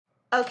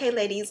Okay,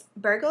 ladies,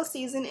 Virgo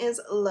season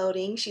is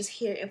loading. She's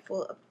here in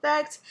full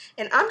effect,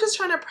 and I'm just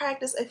trying to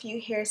practice a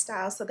few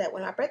hairstyles so that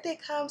when my birthday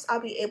comes,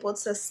 I'll be able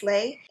to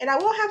slay, and I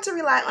won't have to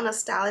rely on a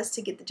stylist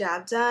to get the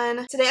job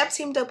done. Today, I've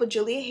teamed up with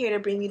Juliahair to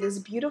bring you this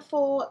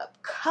beautiful,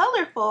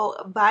 colorful,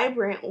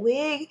 vibrant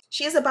wig.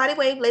 She is a body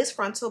wave lace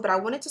frontal, but I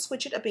wanted to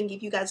switch it up and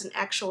give you guys an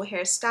actual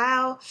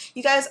hairstyle.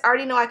 You guys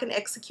already know I can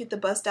execute the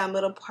bust down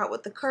middle part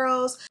with the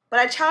curls, but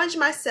I challenged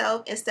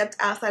myself and stepped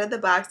outside of the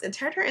box and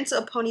turned her into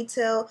a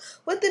ponytail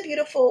with the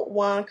beautiful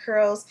wand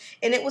curls,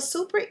 and it was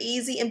super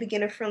easy and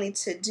beginner friendly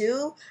to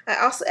do. I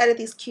also added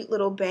these cute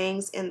little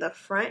bangs in the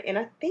front, and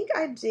I think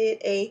I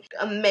did an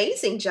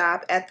amazing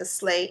job at the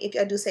slay, if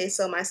I do say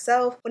so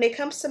myself. When it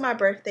comes to my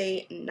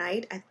birthday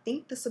night, I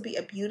think this will be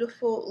a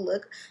beautiful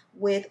look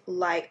with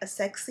like a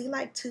sexy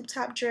like tube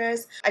top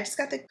dress. I just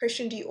got the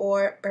Christian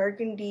Dior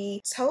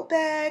burgundy tote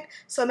bag,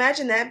 so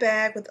imagine that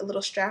bag with a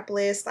little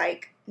strapless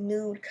like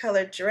nude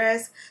colored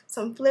dress,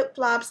 some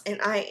flip-flops,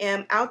 and I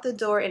am out the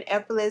door and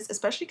effortless,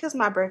 especially because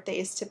my birthday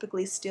is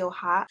typically still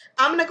hot.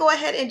 I'm gonna go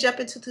ahead and jump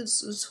into the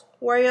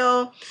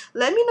tutorial.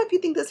 Let me know if you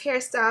think this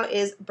hairstyle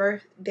is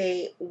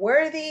birthday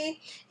worthy,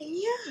 and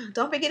yeah,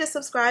 don't forget to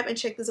subscribe and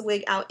check this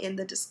wig out in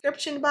the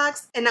description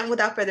box. And now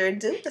without further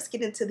ado, let's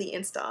get into the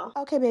install.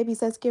 Okay,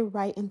 babies, let's get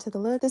right into the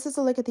look. This is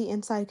a look at the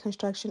inside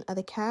construction of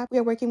the cap. We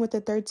are working with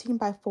the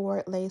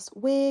 13x4 lace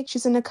wig.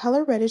 She's in the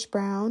color reddish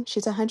brown.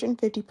 She's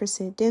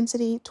 150%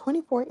 density,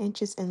 24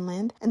 inches in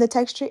length, and the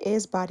texture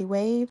is body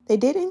wave. They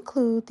did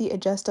include the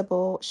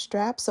adjustable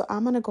strap, so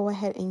I'm gonna go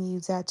ahead and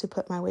use that to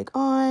put my wig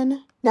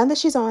on. Now that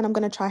she's on, I'm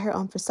going to try her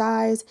on for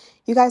size.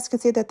 You guys can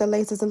see that the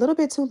lace is a little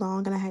bit too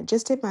long, and I had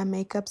just did my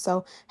makeup,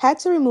 so had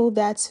to remove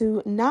that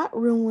to not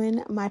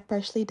ruin my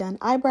freshly done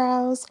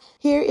eyebrows.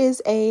 Here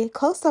is a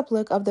close-up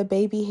look of the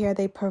baby hair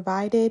they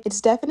provided. It's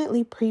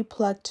definitely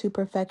pre-plucked to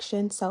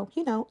perfection, so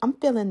you know, I'm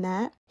feeling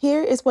that.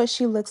 Here is what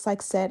she looks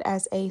like set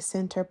as a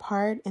center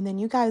part, and then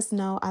you guys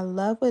know I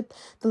love with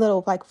the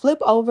little like flip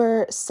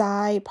over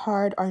side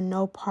part or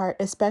no part,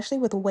 especially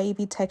with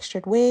wavy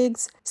textured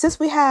wigs.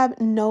 Since we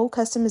have no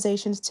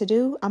customizations to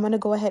do, I'm going to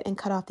go ahead and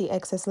cut off the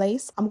excess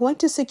lace. I'm going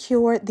to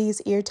secure these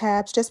ear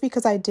tabs just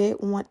because I did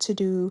want to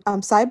do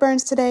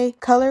sideburns today.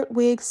 Colored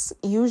wigs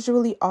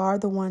usually are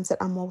the ones that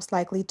I'm most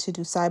likely to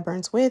do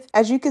sideburns with.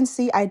 As you can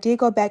see, I did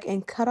go back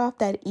and cut off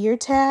that ear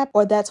tab,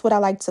 or that's what I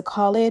like to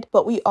call it,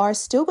 but we are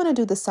still going to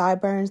do the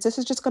sideburns. This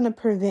is just going to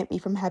prevent me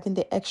from having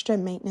the extra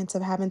maintenance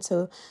of having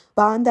to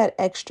bond that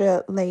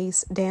extra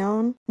lace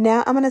down.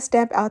 Now I'm going to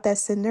stamp out that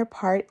center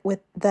part with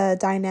the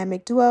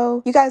dynamic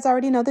duo. You guys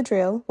already know the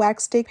drill.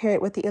 Wax stick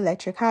paired with the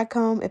electric hot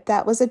comb. If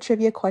that was a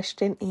trivia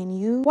question and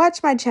you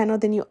watch my channel,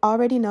 then you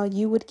already know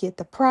you would get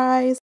the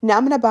prize. Now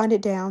I'm going to bond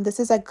it down. This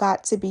is a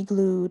got to be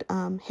glued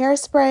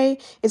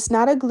hairspray. It's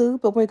not a glue,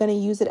 but we're going to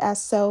use it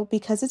as so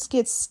because it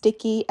gets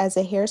sticky as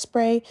a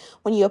hairspray.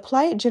 When you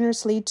apply it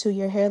generously to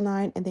your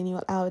hairline and then you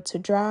allow it to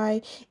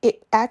dry,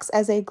 it acts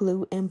as a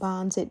glue and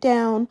bonds it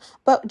down.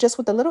 But just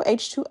with a little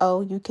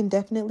H2O, you can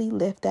definitely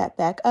lift that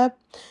back up.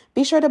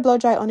 Be sure to blow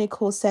dry on a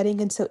cool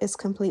setting until it's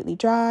completely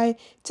dry.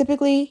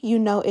 Typically, you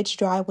know it's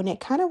dry when it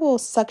kind of will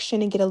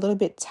suction and get a little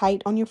bit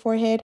tight on your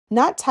forehead.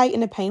 Not tight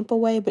in a painful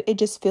way, but it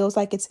just feels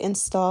like it's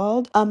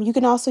installed. You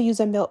can also use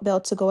a melt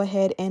belt to go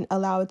ahead and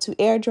allow it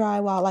to air dry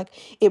while like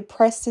it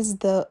presses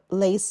the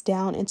lace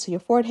down into your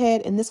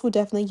forehead, and this will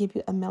definitely give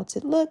you a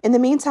melted look. In the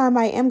meantime,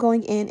 I am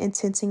going in and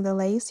tinting the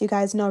lace. You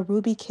guys know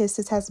Ruby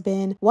Kisses has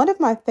been one of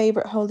my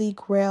favorite holy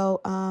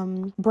grail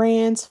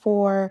brands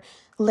for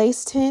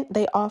lace tint.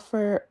 They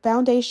offer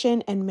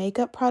foundation and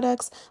makeup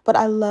products, but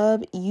I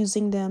love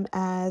using them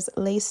as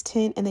lace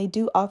tint, and they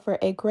do offer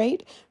a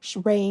great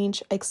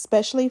range,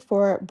 especially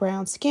for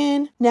brown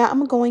skin. Now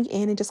I'm going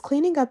in and just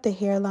cleaning up the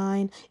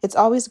hairline. It's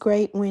always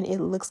great when it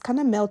looks kind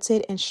of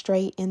melted and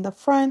straight in the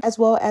front as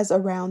well as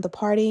around the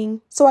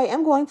parting. So I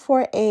am going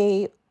for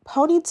a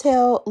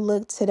ponytail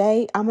look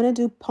today. I'm going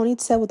to do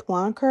ponytail with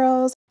wand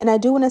curls, and I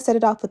do want to set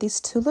it off with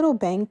these two little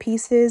bang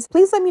pieces.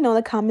 Please let me know in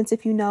the comments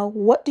if you know,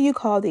 what do you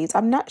call these?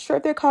 I'm not sure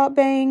if they're called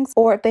bangs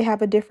or if they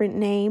have a different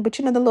name, but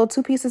you know the little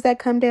two pieces that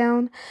come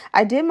down.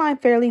 I did mine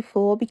fairly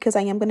full because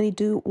I am going to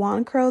do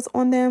wand curls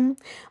on them,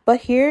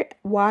 but here,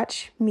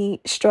 watch me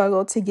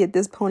struggle to get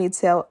this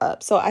ponytail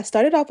up. So I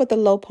started off with the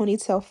low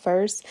ponytail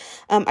first.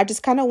 I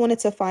just kind of wanted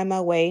to find my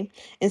way,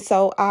 and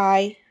so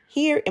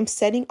here I'm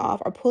setting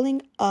off or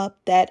pulling up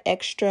that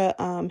extra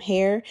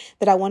hair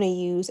that I want to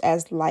use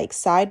as like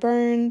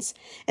sideburns.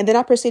 And then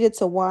I proceeded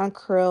to wand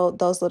curl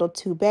those little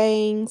two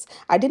bangs.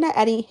 I did not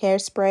add any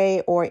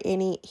hairspray or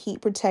any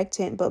heat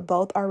protectant, but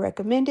both are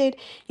recommended.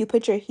 You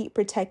put your heat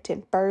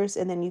protectant first,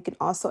 and then you can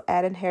also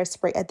add in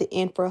hairspray at the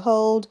end for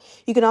hold.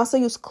 You can also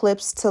use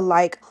clips to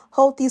like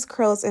hold these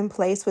curls in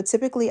place, but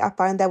typically I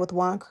find that with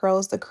wand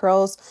curls, the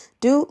curls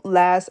do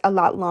last a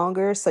lot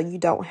longer, so you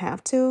don't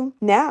have to.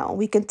 Now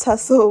we can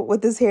tussle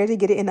with this hair to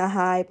get it in a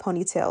high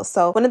ponytail.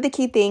 So one of the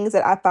key things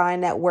that I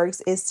find that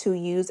works is to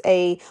use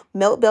a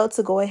melt belt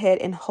to go ahead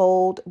and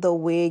hold the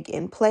wig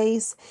in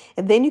place,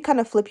 and then you kind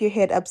of flip your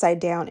head upside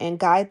down and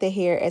guide the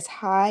hair as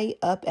high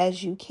up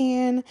as you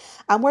can.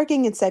 I'm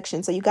working in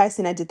sections, so you guys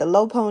seen I did the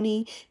low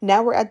pony.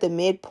 Now we're at the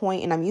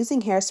midpoint, and I'm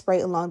using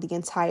hairspray along the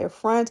entire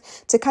front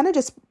to kind of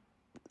just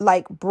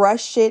like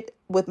brush it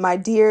with my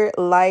dear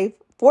life,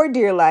 for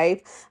dear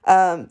life,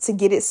 to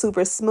get it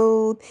super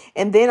smooth.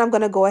 And then I'm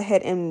going to go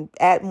ahead and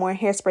add more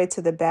hairspray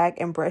to the back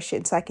and brush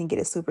it so I can get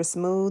it super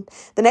smooth.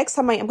 The next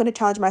time I'm going to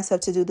challenge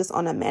myself to do this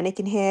on a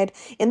mannequin head.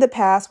 In the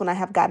past, when I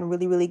have gotten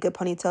really, really good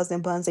ponytails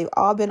and buns, they've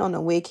all been on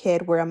a wig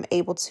head where I'm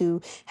able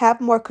to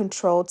have more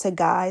control to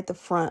guide the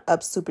front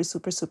up super,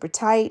 super, super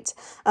tight.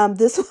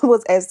 This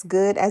was as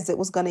good as it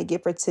was going to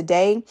get for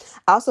today.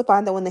 I also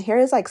find that when the hair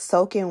is like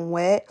soaking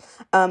wet,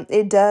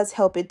 it does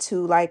help it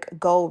to like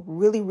go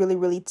really, really,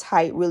 really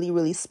tight, really,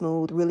 really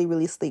smooth, really,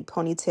 really sleek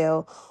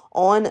ponytail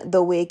on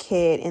the wig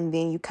head. And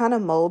then you kind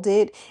of mold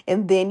it,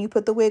 and then you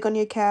put the wig on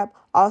your cap.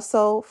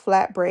 Also,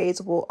 flat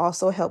braids will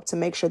also help to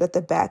make sure that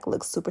the back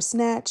looks super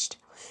snatched.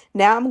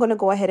 Now I'm going to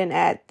go ahead and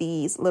add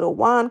these little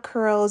wand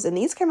curls, and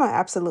these came out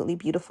absolutely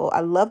beautiful. I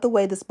love the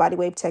way this body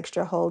wave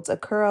texture holds a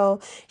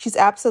curl. She's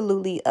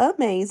absolutely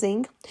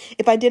amazing.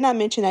 If I did not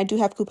mention, I do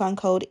have coupon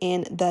code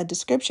in the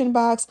description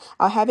box.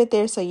 I'll have it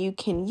there so you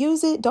can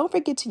use it. Don't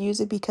forget to use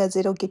it because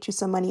it'll get you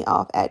some money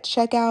off at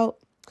checkout.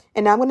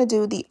 And now I'm going to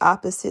do the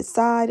opposite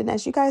side. And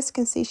as you guys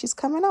can see, she's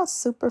coming out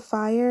super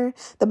fire.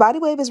 The body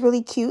wave is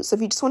really cute. So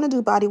if you just want to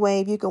do body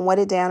wave, you can wet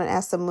it down and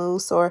add some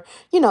mousse or,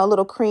 you know, a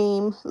little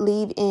cream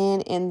leave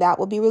in, and that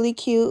will be really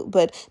cute.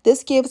 But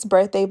this gives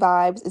birthday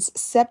vibes. It's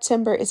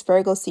September, it's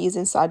Virgo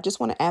season, so I just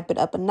want to amp it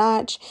up a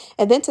notch.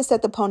 And then to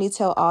set the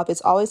ponytail off,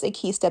 it's always a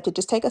key step to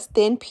just take a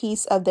thin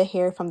piece of the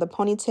hair from the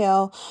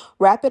ponytail,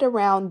 wrap it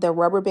around the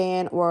rubber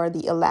band or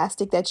the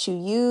elastic that you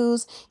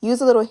use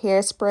a little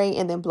hairspray,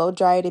 and then blow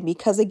dry it. And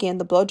because again,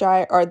 the blow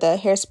dryer or the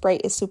hairspray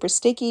is super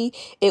sticky,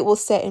 it will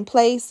set in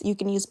place. You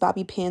can use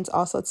bobby pins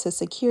also to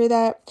secure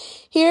that.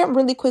 Here, I'm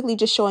really quickly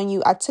just showing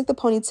you, I took the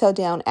ponytail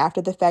down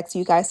after the fact so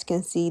you guys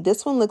can see.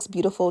 This one looks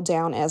beautiful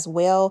down as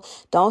well.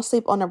 Don't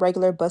sleep on a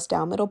regular bust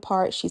down middle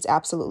part. She's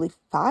absolutely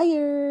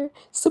fire.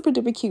 Super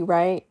duper cute,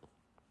 right?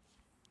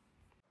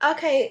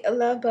 Okay,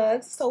 love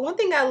bugs. So one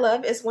thing I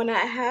love is when I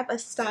have a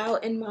style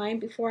in mind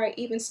before I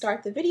even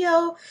start the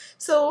video.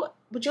 So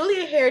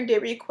Juliahair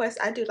did request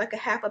I do like a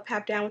half up,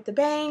 half down with the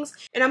bangs,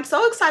 and I'm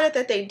so excited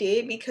that they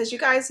did because you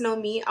guys know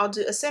me, I'll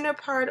do a center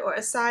part or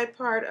a side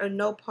part or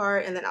no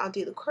part, and then I'll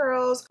do the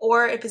curls,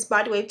 or if it's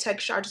body wave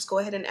texture, I'll just go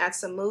ahead and add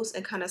some mousse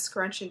and kind of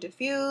scrunch and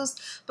diffuse.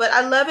 But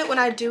I love it when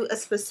I do a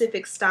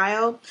specific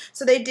style.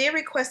 So they did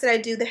request that I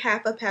do the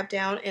half up, half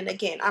down, and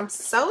again, I'm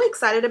so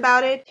excited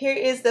about it. Here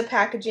is the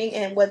packaging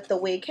and what the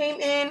wig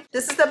came in.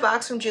 This is the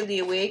box from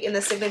Julia Wig in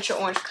the signature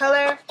orange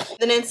color.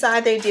 Then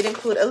inside they did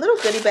include a little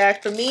goodie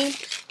bag for me.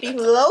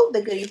 Below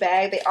the goodie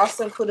bag, they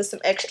also included some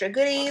extra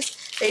goodies.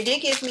 They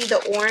did give me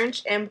the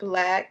orange and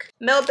black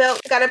melt belt.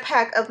 I got a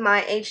pack of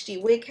my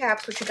HD wig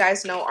caps, which you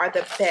guys know are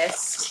the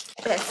best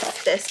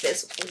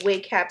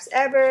wig caps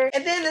ever.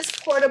 And then this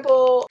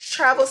portable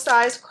travel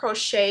size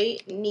crochet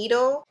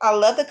needle. I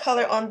love the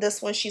color on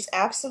this one. She's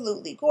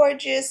absolutely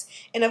gorgeous.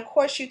 And of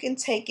course you can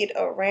take it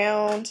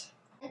around.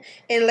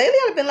 And lately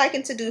I've been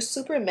liking to do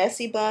super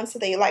messy buns so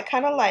they like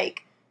kind of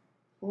like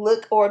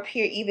look or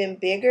appear even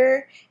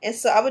bigger. And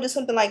so I would do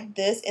something like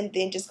this and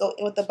then just go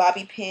in with the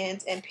bobby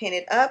pins and pin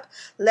it up.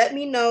 Let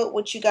me know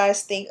what you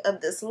guys think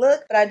of this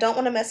look, but I don't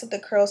want to mess up the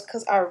curls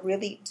because I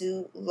really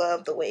do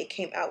love the way it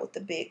came out with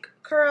the big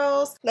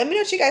curls. Let me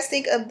know what you guys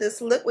think of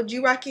this look. Would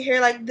you rock your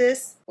hair like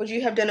this? Would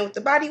you have done it with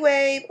the body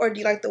wave, or do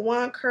you like the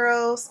wand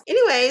curls?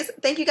 Anyways,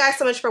 thank you guys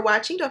so much for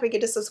watching. Don't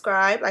forget to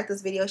subscribe, like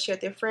this video, share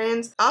with your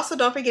friends. Also,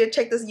 don't forget to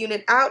check this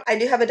unit out. I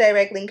do have a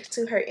direct link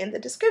to her in the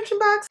description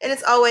box. And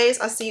as always,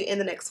 I'll see you in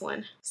the next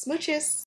one. Smooches!